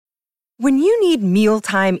When you need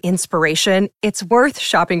mealtime inspiration, it's worth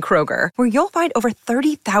shopping Kroger, where you'll find over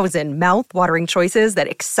 30,000 mouth-watering choices that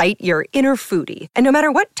excite your inner foodie. And no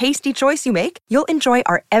matter what tasty choice you make, you'll enjoy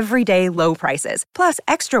our everyday low prices, plus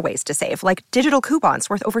extra ways to save, like digital coupons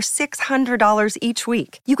worth over $600 each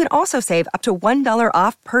week. You can also save up to $1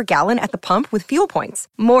 off per gallon at the pump with fuel points.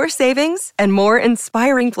 More savings and more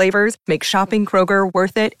inspiring flavors make shopping Kroger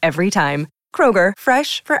worth it every time. Kroger,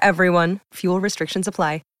 fresh for everyone. Fuel restrictions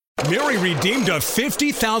apply. Mary redeemed a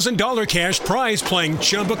 $50,000 cash prize playing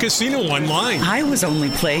Chumba Casino online. I was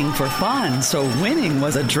only playing for fun, so winning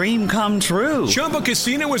was a dream come true. Chumba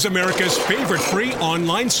Casino is America's favorite free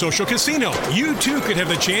online social casino. You, too, could have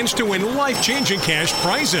the chance to win life-changing cash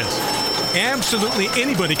prizes. Absolutely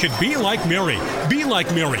anybody could be like Mary. Be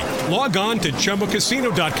like Mary. Log on to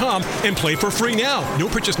ChumbaCasino.com and play for free now. No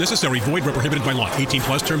purchase necessary. Void where prohibited by law. 18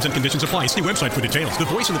 plus terms and conditions apply. See website for details. The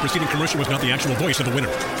voice in the preceding commercial was not the actual voice of the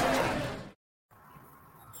winner.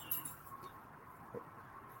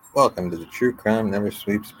 Welcome to the True Crime Never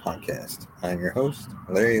Sleeps podcast. I'm your host,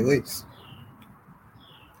 Larry Elisa.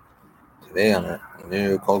 Today on a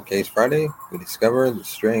new Cold Case Friday, we discover the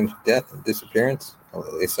strange death and disappearance of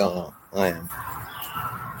Elisa.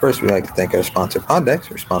 First, we'd like to thank our sponsor, Poddex,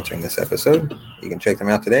 for sponsoring this episode. You can check them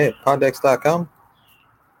out today at poddex.com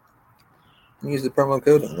and use the promo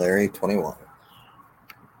code Larry21.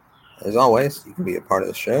 As always, you can be a part of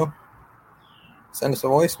the show. Send us a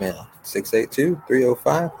voicemail,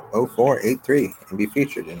 682-305-0483, and be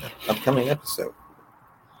featured in an upcoming episode.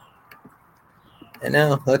 And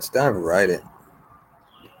now, let's dive right in.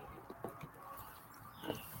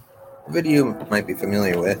 The video you might be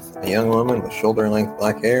familiar with, a young woman with shoulder-length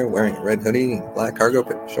black hair wearing a red hoodie and black cargo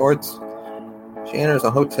shorts. She enters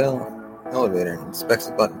a hotel elevator and inspects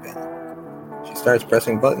the button panel. She starts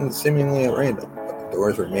pressing buttons seemingly at random, but the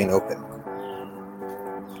doors remain open.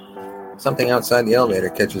 Something outside the elevator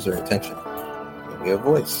catches her attention. Maybe a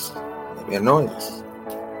voice, maybe a noise.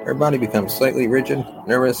 Her body becomes slightly rigid,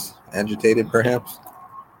 nervous, agitated perhaps.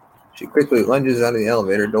 She quickly lunges out of the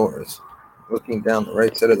elevator doors, looking down the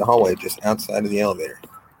right side of the hallway just outside of the elevator.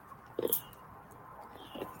 You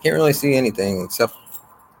can't really see anything except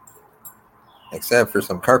for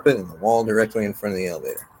some carpet and the wall directly in front of the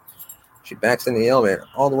elevator. She backs into the elevator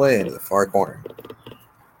all the way into the far corner.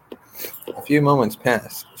 A few moments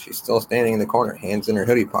pass. She's still standing in the corner, hands in her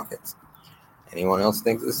hoodie pockets. Anyone else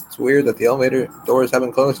think it's weird that the elevator doors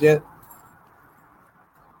haven't closed yet?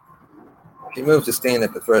 She moves to stand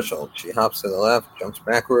at the threshold. She hops to the left, jumps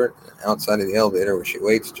backward, and outside of the elevator where she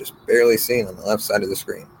waits, just barely seen on the left side of the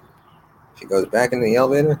screen. She goes back into the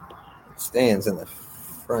elevator and stands in the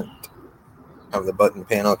front of the button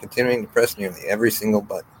panel, continuing to press nearly every single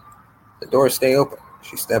button. The doors stay open.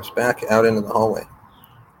 She steps back out into the hallway.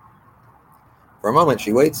 For a moment,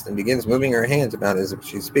 she waits and begins moving her hands about as if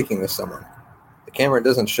she's speaking with someone. The camera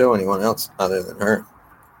doesn't show anyone else other than her.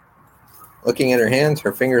 Looking at her hands,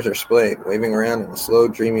 her fingers are splayed, waving around in a slow,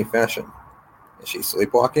 dreamy fashion. Is she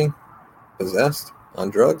sleepwalking? Possessed? On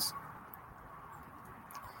drugs?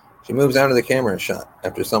 She moves out of the camera shot.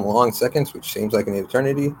 After some long seconds, which seems like an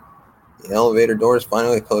eternity, the elevator doors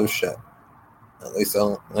finally close shut.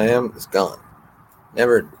 Elisa Lamb is gone.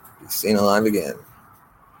 Never to be seen alive again.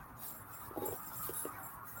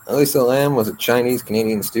 Elisa Lamb was a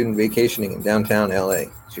Chinese-Canadian student vacationing in downtown LA.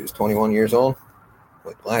 She was 21 years old,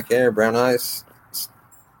 with black hair, brown eyes,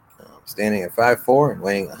 standing at 5'4" and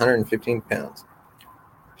weighing 115 pounds.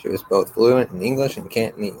 She was both fluent in English and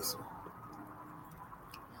Cantonese.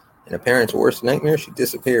 In a parent's worst nightmare, she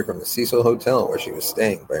disappeared from the Cecil Hotel where she was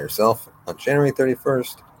staying by herself on January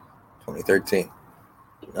 31st, 2013.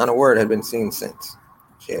 Not a word had been seen since.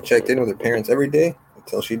 She had checked in with her parents every day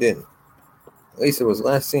until she didn't. Elisa was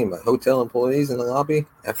last seen by hotel employees in the lobby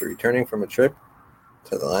after returning from a trip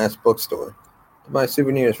to the last bookstore to buy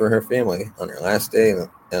souvenirs for her family on her last day in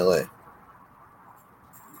LA.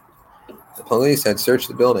 The police had searched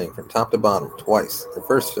the building from top to bottom twice. The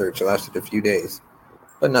first search lasted a few days,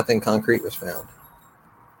 but nothing concrete was found.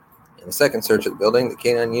 In the second search of the building, the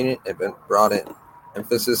K-9 unit had been brought in.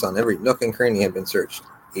 Emphasis on every nook and cranny had been searched,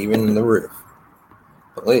 even the roof.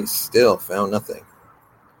 Police still found nothing.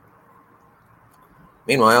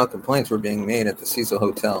 Meanwhile, complaints were being made at the Cecil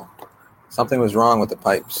Hotel. Something was wrong with the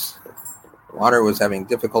pipes. Water was having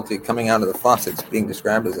difficulty coming out of the faucets, being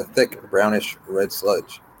described as a thick, brownish red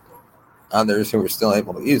sludge. Others, who were still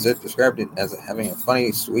able to use it, described it as having a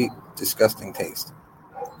funny, sweet, disgusting taste.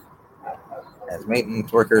 As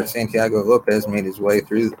maintenance worker Santiago Lopez made his way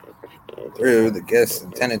through the guests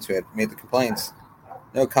and tenants who had made the complaints,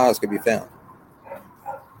 no cause could be found.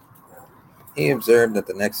 He observed that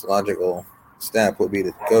the next logical step would be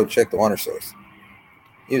to go check the water source.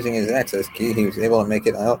 Using his access key, he was able to make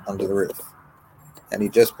it out onto the roof. Had he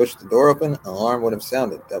just pushed the door open, an alarm would have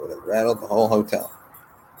sounded that would have rattled the whole hotel.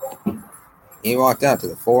 He walked out to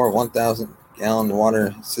the 4 1,000-gallon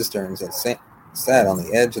water cisterns that sat on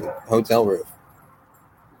the edge of the hotel roof.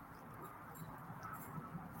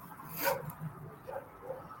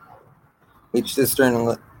 Each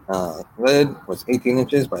cistern lid was 18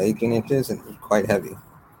 inches by 18 inches and was quite heavy.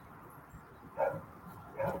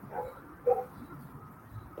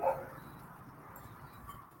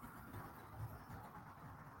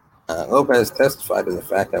 Lopez testified to the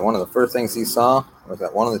fact that one of the first things he saw was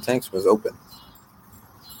that one of the tanks was open.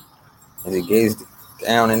 As he gazed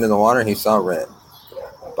down into the water, he saw red.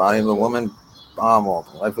 The body of a woman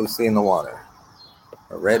bobbed lifelessly in the water,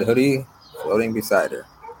 a red hoodie floating beside her.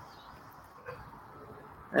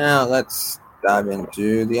 Now let's dive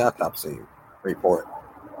into the autopsy report.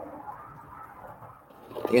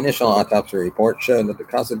 The initial autopsy report showed that the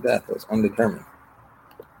cause of death was undetermined.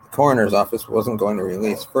 The coroner's office wasn't going to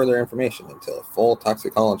release further information until a full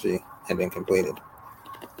toxicology had been completed.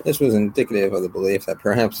 This was indicative of the belief that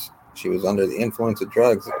perhaps she was under the influence of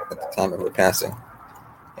drugs at the time of her passing.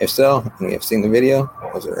 If so, and we have seen the video,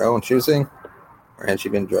 was it her own choosing, or had she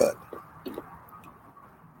been drugged?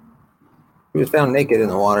 She was found naked in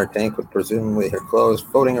the water tank with presumably her clothes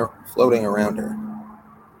floating around her.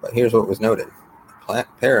 But here's what was noted. A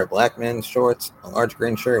pair of black men's shorts, a large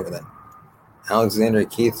green shirt with an Alexander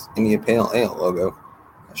Keith's India Pale Ale logo,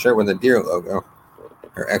 a shirt with a deer logo,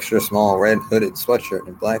 her extra small red hooded sweatshirt,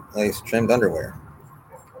 and black lace trimmed underwear.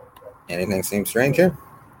 Anything seem strange here?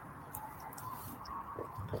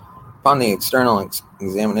 Upon the external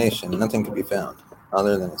examination, nothing could be found,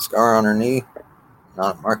 other than a scar on her knee.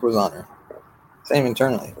 Not a mark was on her. Same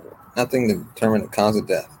internally. Nothing to determine the cause of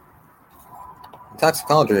death. The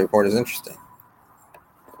toxicology report is interesting.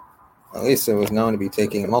 Elisa was known to be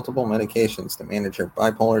taking multiple medications to manage her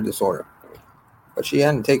bipolar disorder, but she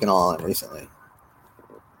hadn't taken all of them recently.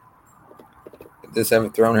 Could this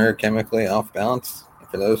have thrown her chemically off balance? And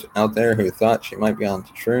for those out there who thought she might be on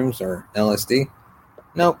shrooms or LSD,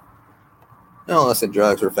 nope. No illicit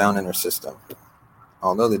drugs were found in her system,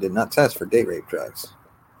 although they did not test for date rape drugs.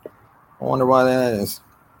 I wonder why that is.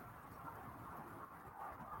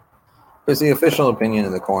 It was the official opinion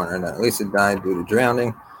of the coroner that Elisa died due to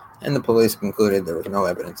drowning, and the police concluded there was no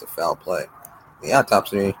evidence of foul play. The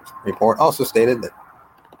autopsy report also stated that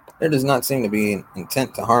there does not seem to be an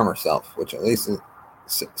intent to harm herself, which Elisa's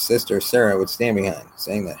sister Sarah would stand behind,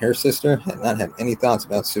 saying that her sister had not had any thoughts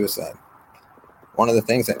about suicide. One of the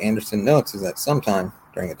things that Anderson notes is that sometime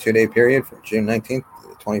during a 2-day period from June 19th to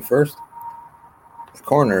the 21st, the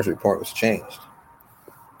coroner's report was changed.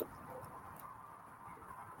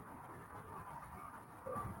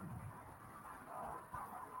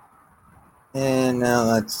 And now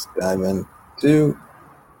let's dive into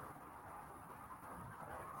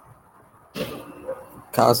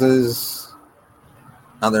causes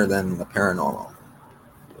other than the paranormal.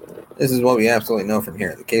 This is what we absolutely know from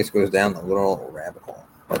here. The case goes down the literal rabbit hole.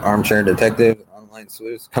 But armchair detectives and online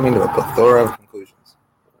sleuths coming to a plethora of conclusions.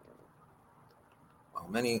 While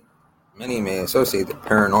many may associate the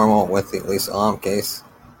paranormal with the Elisa Lam case,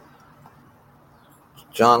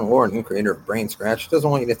 John Lorden, creator of Brain Scratch, doesn't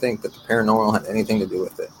want you to think that the paranormal had anything to do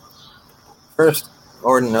with it. First,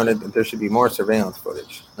 Lorden noted that there should be more surveillance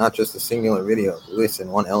footage, not just a singular video of Elisa in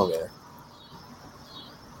one elevator.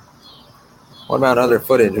 What about other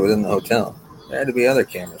footage within the hotel? There had to be other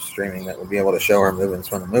cameras streaming that would be able to show her movements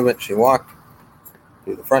from the moment she walked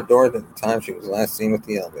through the front door to the time she was last seen with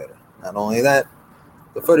the elevator. Not only that,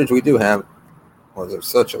 the footage we do have was of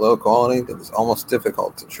such a low quality that it's almost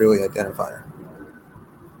difficult to truly identify her.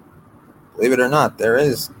 Believe it or not, there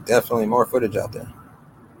is definitely more footage out there.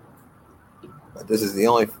 But this is the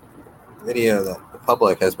only video that the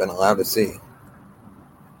public has been allowed to see.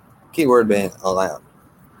 Keyword being allowed.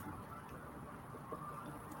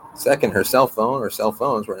 Second, her cell phone or cell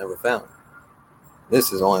phones were never found. This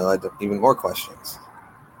has only led to even more questions.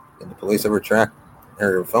 Did the police ever track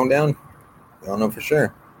her phone down? We don't know for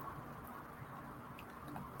sure.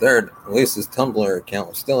 Third, Elisa's Tumblr account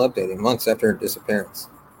was still updating months after her disappearance.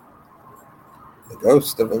 The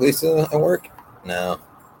ghost of Elisa at work? No.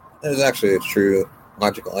 There's actually a true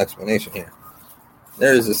logical explanation here.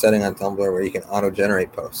 There is a setting on Tumblr where you can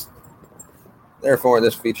auto-generate posts. Therefore,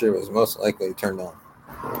 this feature was most likely turned on.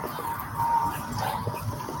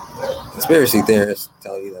 Conspiracy theorists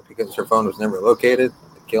tell you that because her phone was never located,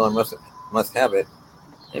 the killer must have it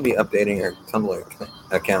and be updating her Tumblr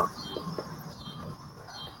account.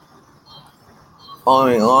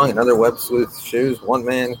 Following along in other web sleuth shoes, one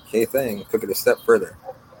man, K. Thing, took it a step further.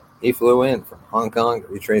 He flew in from Hong Kong to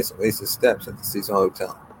retrace Elisa's steps at the Cecil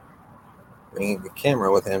Hotel, bringing the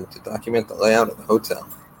camera with him to document the layout of the hotel.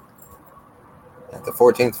 At the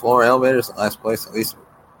 14th floor elevators, the last place Elisa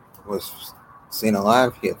was seen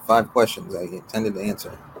alive, he had 5 questions that he intended to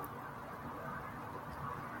answer.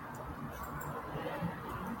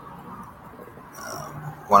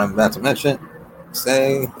 What I'm about to mention, is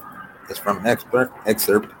from an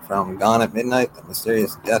excerpt from Gone at Midnight, The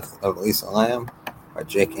Mysterious Death of Elisa Lam by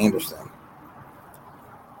Jake Anderson.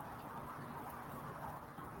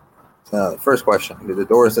 So, the first question, did the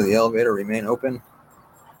doors of the elevator remain open?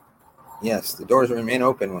 Yes, the doors remain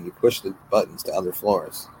open when you push the buttons to other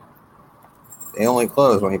floors. They only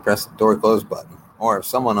close when you press the door close button, or if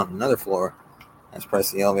someone on another floor has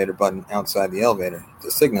pressed the elevator button outside the elevator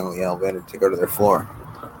to signal the elevator to go to their floor.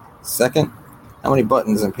 Second, how many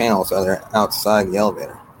buttons and panels are there outside the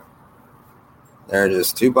elevator? There are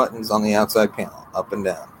just 2 buttons on the outside panel, up and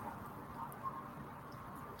down.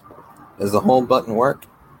 Does the hold button work?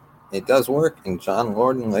 It does work, and John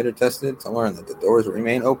Lorden later tested to learn that the doors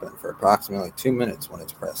remain open for approximately 2 minutes when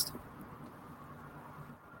it's pressed.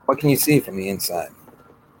 What can you see from the inside?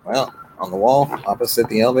 Well, on the wall opposite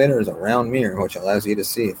the elevator is a round mirror which allows you to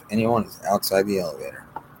see if anyone is outside the elevator.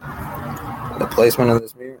 The placement of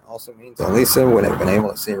this mirror also means Elisa would have been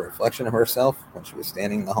able to see a reflection of herself when she was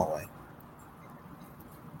standing in the hallway.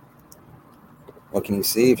 What can you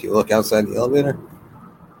see if you look outside the elevator?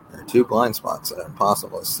 There are 2 blind spots that are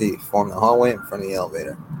impossible to see form the hallway in front of the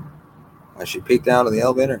elevator. When she peeked out of the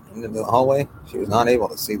elevator into the hallway, she was not able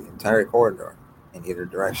to see the entire corridor in either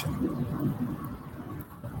direction.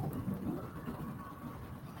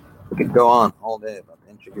 We could go on all day about the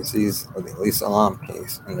intricacies of the Elisa Lam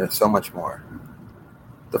case, and there's so much more.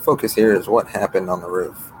 The focus here is what happened on the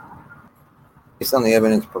roof. Based on the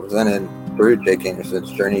evidence presented through Jake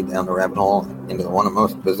Anderson's journey down the rabbit hole into one of the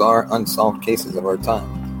most bizarre, unsolved cases of our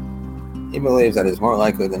time, he believes that it is more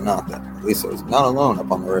likely than not that Elisa was not alone up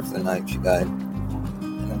on the roof the night she died,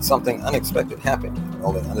 and that something unexpected happened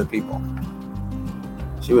involving other people.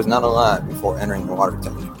 She was not alive before entering the water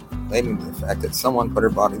tank, relating to the fact that someone put her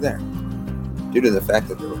body there. Due to the fact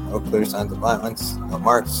that there were no clear signs of violence, no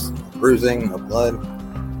marks, no bruising, no blood,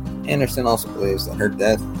 Anderson also believes that her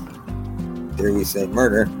death, dare we say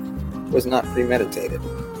murder, was not premeditated.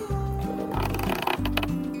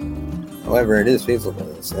 However, it is feasible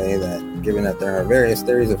to say that, given that there are various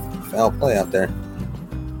theories of foul play out there,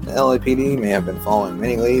 the LAPD may have been following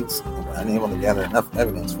many leads and were unable to gather enough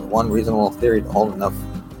evidence for one reasonable theory to hold enough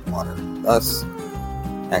water. Thus,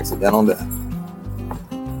 accidental death.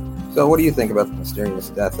 So what do you think about the mysterious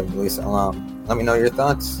death of Elisa Lam? Let me know your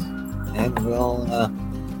thoughts, and we'll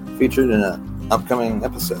feature it in an upcoming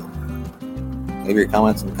episode. Leave your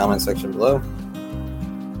comments in the comment section below.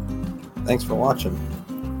 Thanks for watching.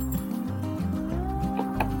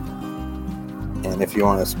 And if you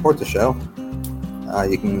want to support the show,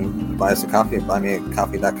 you can buy us a coffee at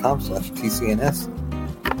buymeacoffee.com/TCNS.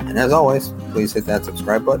 And as always, please hit that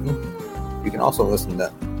subscribe button. You can also listen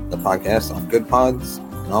to the podcast on Good Pods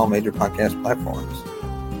and all major podcast platforms.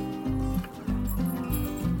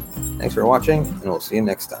 Thanks for watching, and we'll see you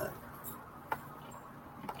next time.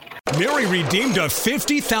 Mary redeemed a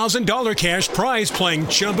 $50,000 cash prize playing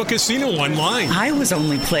Chumba Casino online. I was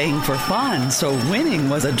only playing for fun, so winning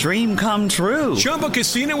was a dream come true. Chumba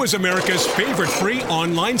Casino is America's favorite free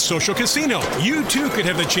online social casino. You too could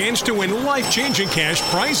have the chance to win life-changing cash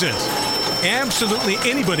prizes. Absolutely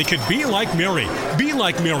anybody could be like Mary. Be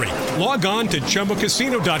like Mary. Log on to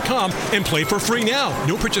ChumbaCasino.com and play for free now.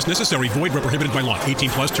 No purchase necessary. Void where prohibited by law. 18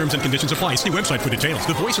 plus terms and conditions apply. See website for details.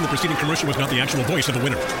 The voice in the preceding commercial was not the actual voice of the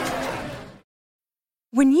winner.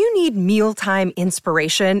 When you need mealtime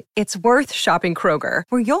inspiration, it's worth shopping Kroger,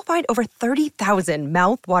 where you'll find over 30,000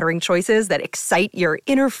 mouth-watering choices that excite your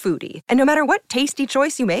inner foodie. And no matter what tasty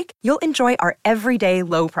choice you make, you'll enjoy our everyday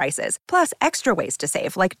low prices, plus extra ways to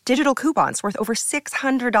save, like digital coupons worth over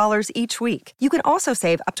 $600 each week. You can also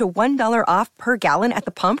save up to $1 off per gallon at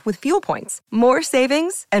the pump with fuel points. More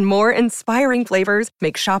savings and more inspiring flavors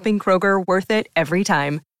make shopping Kroger worth it every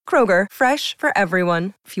time. Kroger, fresh for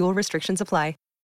everyone. Fuel restrictions apply.